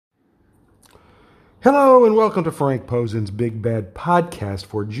Hello and welcome to Frank Posen's Big Bad Podcast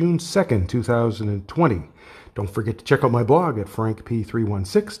for June 2nd, 2020. Don't forget to check out my blog at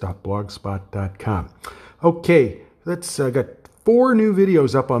frankp316.blogspot.com. Okay, let's got 4 new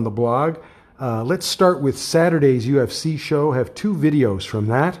videos up on the blog. Let's start with Saturday's UFC show. I have 2 videos from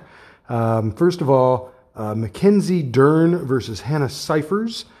that. First of all, Mackenzie Dern versus Hannah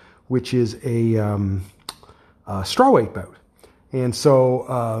Cifers, which is a strawweight bout. And so,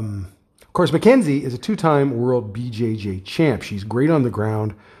 of course, Mackenzie is a 2-time world BJJ champ. She's great on the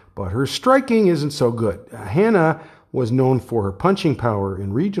ground, but her striking isn't so good. Hannah was known for her punching power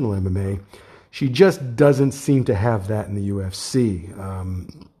in regional MMA. She just doesn't seem to have that in the UFC.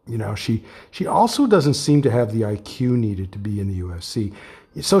 She also doesn't seem to have the IQ needed to be in the UFC.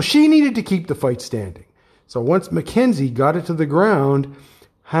 So she needed to keep the fight standing. So once Mackenzie got it to the ground,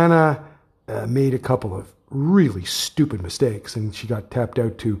 Hannah made a couple of really stupid mistakes, and she got tapped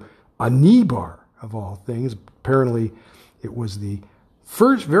out to a knee bar, of all things. Apparently, it was the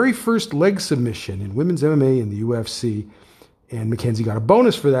very first leg submission in women's MMA in the UFC, and Mackenzie got a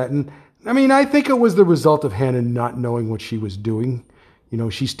bonus for that. And I mean, I think it was the result of Hannah not knowing what she was doing. You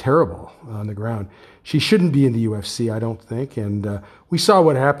know, she's terrible on the ground. She shouldn't be in the UFC, I don't think. And we saw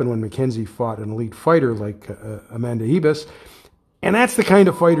what happened when Mackenzie fought an elite fighter like Amanda Ibis. And that's the kind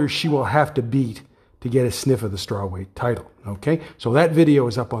of fighter she will have to beat to get a sniff of the strawweight title. Okay, so that video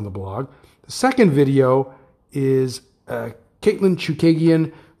is up on the blog. The second video is Katlyn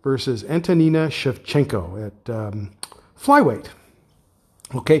Chookagian versus Antonina Shevchenko at flyweight.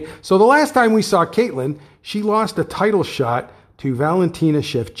 Okay, so the last time we saw Katlyn, she lost a title shot to Valentina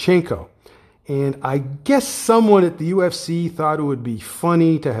Shevchenko. And I guess someone at the UFC thought it would be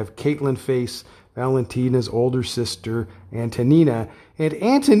funny to have Katlyn face Valentina's older sister, Antonina. And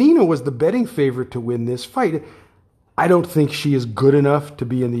Antonina was the betting favorite to win this fight. I don't think she is good enough to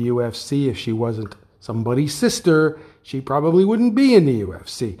be in the UFC. If she wasn't somebody's sister, she probably wouldn't be in the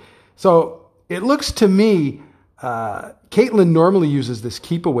UFC. So it looks to me, Katlyn normally uses this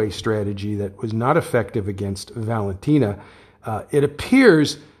keep away strategy that was not effective against Valentina. It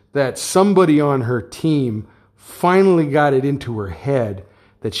appears that somebody on her team finally got it into her head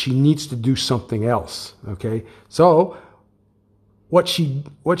that she needs to do something else. Okay, so what she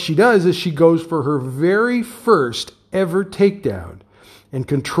does is she goes for her very first ever takedown and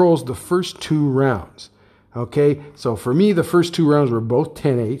controls the first 2 rounds. Okay, so for me, the first 2 rounds were both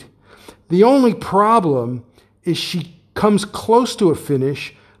 10-8. The only problem is she comes close to a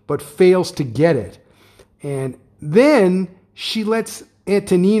finish but fails to get it. And then she lets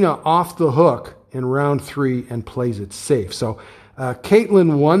Antonina off the hook in round 3 and plays it safe. So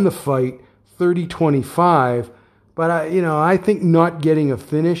Katlyn won the fight 30-25, but I think not getting a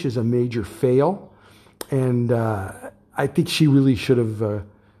finish is a major fail. And I think she really should have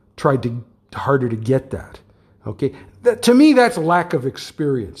tried harder to get that. Okay, to me, that's lack of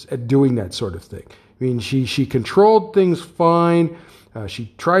experience at doing that sort of thing. I mean, she controlled things fine.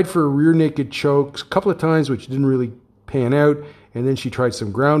 She tried for rear naked chokes a couple of times, which didn't really pan out. And then she tried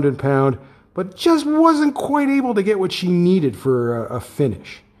some ground and pound, but just wasn't quite able to get what she needed for a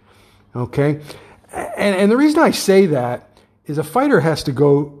finish. Okay, and the reason I say that is a fighter has to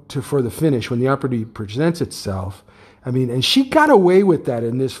go for the finish when the opportunity presents itself. I mean, and she got away with that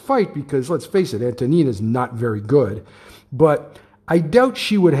in this fight because, let's face it, Antonina's not very good. But I doubt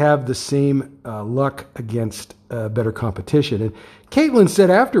she would have the same luck against better competition. And Katlyn said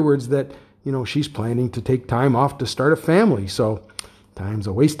afterwards that, she's planning to take time off to start a family. So time's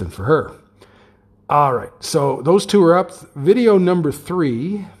a wasting for her. All right, so those 2 are up. Video number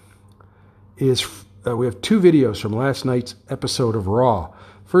 3 is... we have 2 videos from last night's episode of Raw.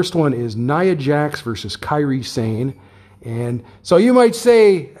 First one is Nia Jax versus Kairi Sane. And so you might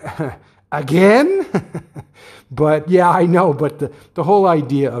say, again? But yeah, I know. But the whole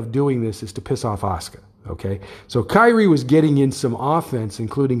idea of doing this is to piss off Asuka. Okay? So Kairi was getting in some offense,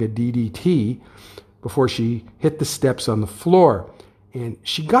 including a DDT, before she hit the steps on the floor. And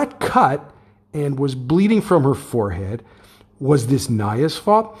she got cut and was bleeding from her forehead. Was this Nia's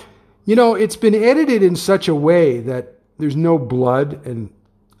fault? It's been edited in such a way that there's no blood, and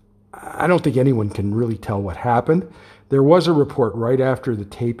I don't think anyone can really tell what happened. There was a report right after the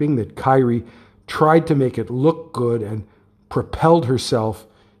taping that Kairi tried to make it look good and propelled herself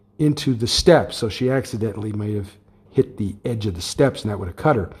into the steps, so she accidentally might have hit the edge of the steps, and that would have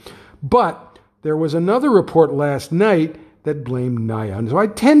cut her. But there was another report last night that blamed Nia. And so I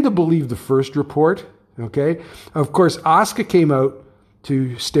tend to believe the first report, okay? Of course, Asuka came out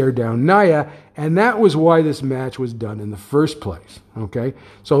to stare down Nia, and that was why this match was done in the first place, okay?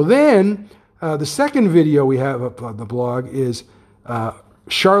 So then, the second video we have up on the blog is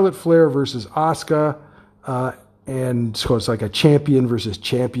Charlotte Flair versus Asuka, and so it's like a champion versus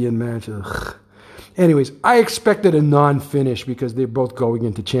champion match. Ugh. Anyways, I expected a non-finish because they're both going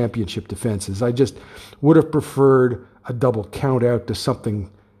into championship defenses. I just would have preferred a double count out to something,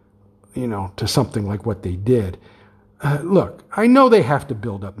 to something like what they did. Look, I know they have to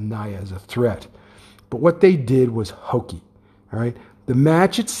build up Nia as a threat, but what they did was hokey. All right, the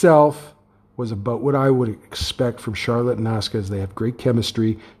match itself was about what I would expect from Charlotte and Asuka, as they have great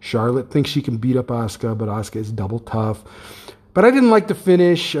chemistry. Charlotte thinks she can beat up Asuka, but Asuka is double tough. But I didn't like the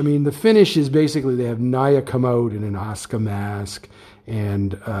finish. I mean, the finish is basically they have Nia come out in an Asuka mask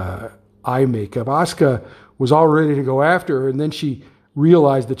and eye makeup. Asuka was all ready to go after her, and then she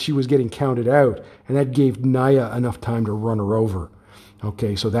realized that she was getting counted out, and that gave Nia enough time to run her over.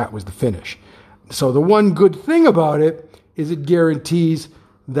 Okay, so that was the finish. So the one good thing about it is it guarantees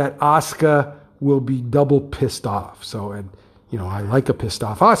that Asuka will be double pissed off. So, and I like a pissed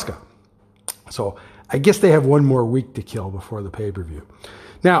off Asuka. So I guess they have one more week to kill before the pay-per-view.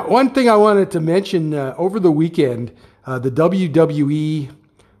 Now, one thing I wanted to mention, over the weekend, the WWE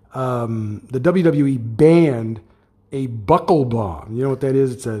banned a buckle bomb. You know what that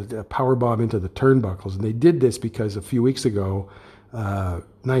is? It's a power bomb into the turnbuckles. And they did this because a few weeks ago,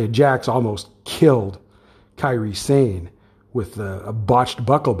 Nia Jax almost killed Kairi Sane with a botched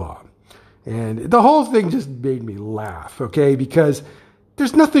buckle bomb. And the whole thing just made me laugh, okay? Because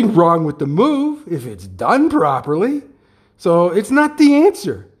there's nothing wrong with the move if it's done properly. So it's not the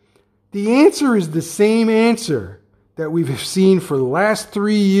answer. The answer is the same answer that we've seen for the last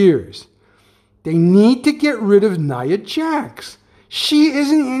 3 years. They need to get rid of Nia Jax. She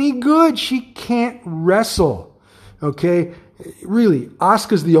isn't any good. She can't wrestle. Okay? Really,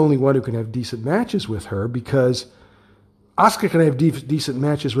 Asuka's the only one who can have decent matches with her, because Asuka can have decent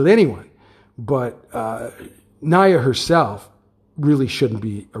matches with anyone. But Nia herself really shouldn't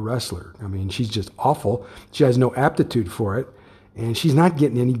be a wrestler. I mean, she's just awful. She has no aptitude for it, and she's not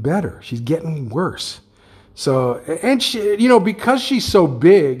getting any better. She's getting worse. So, and she, because she's so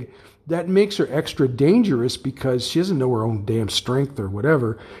big, that makes her extra dangerous because she doesn't know her own damn strength or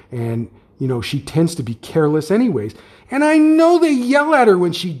whatever. And, she tends to be careless anyways. And I know they yell at her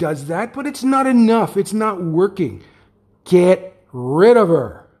when she does that, but it's not enough. It's not working. Get rid of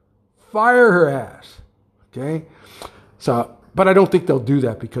her. Fire her ass. Okay? So, but I don't think they'll do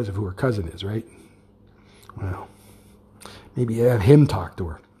that because of who her cousin is, right? Well, maybe have him talk to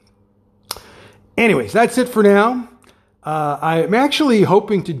her. Anyways, that's it for now. I'm actually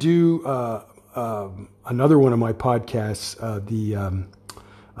hoping to do another one of my podcasts, the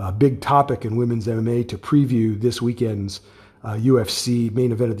Big Topic in Women's MMA, to preview this weekend's UFC,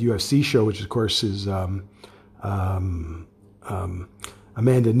 main event of the UFC show, which of course is Amanda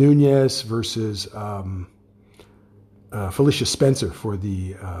Nunes versus Felicia Spencer for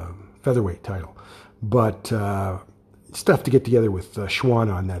the featherweight title. But stuff to get together with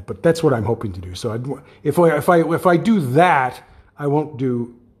Schwan on that. But that's what I'm hoping to do. So if I do that, I won't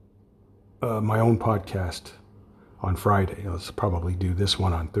do my own podcast on Friday. I'll probably do this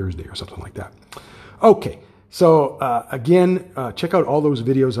one on Thursday or something like that. Okay. So again, check out all those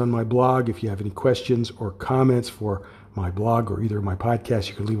videos on my blog. If you have any questions or comments for my blog or either of my podcasts,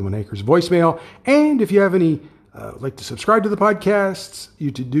 you can leave them on Anchor's voicemail. And if you have any, like to subscribe to the podcasts, you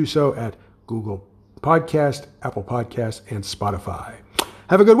to do so at Google Podcast, Apple Podcasts, and Spotify.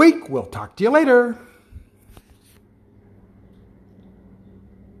 Have a good week. We'll talk to you later.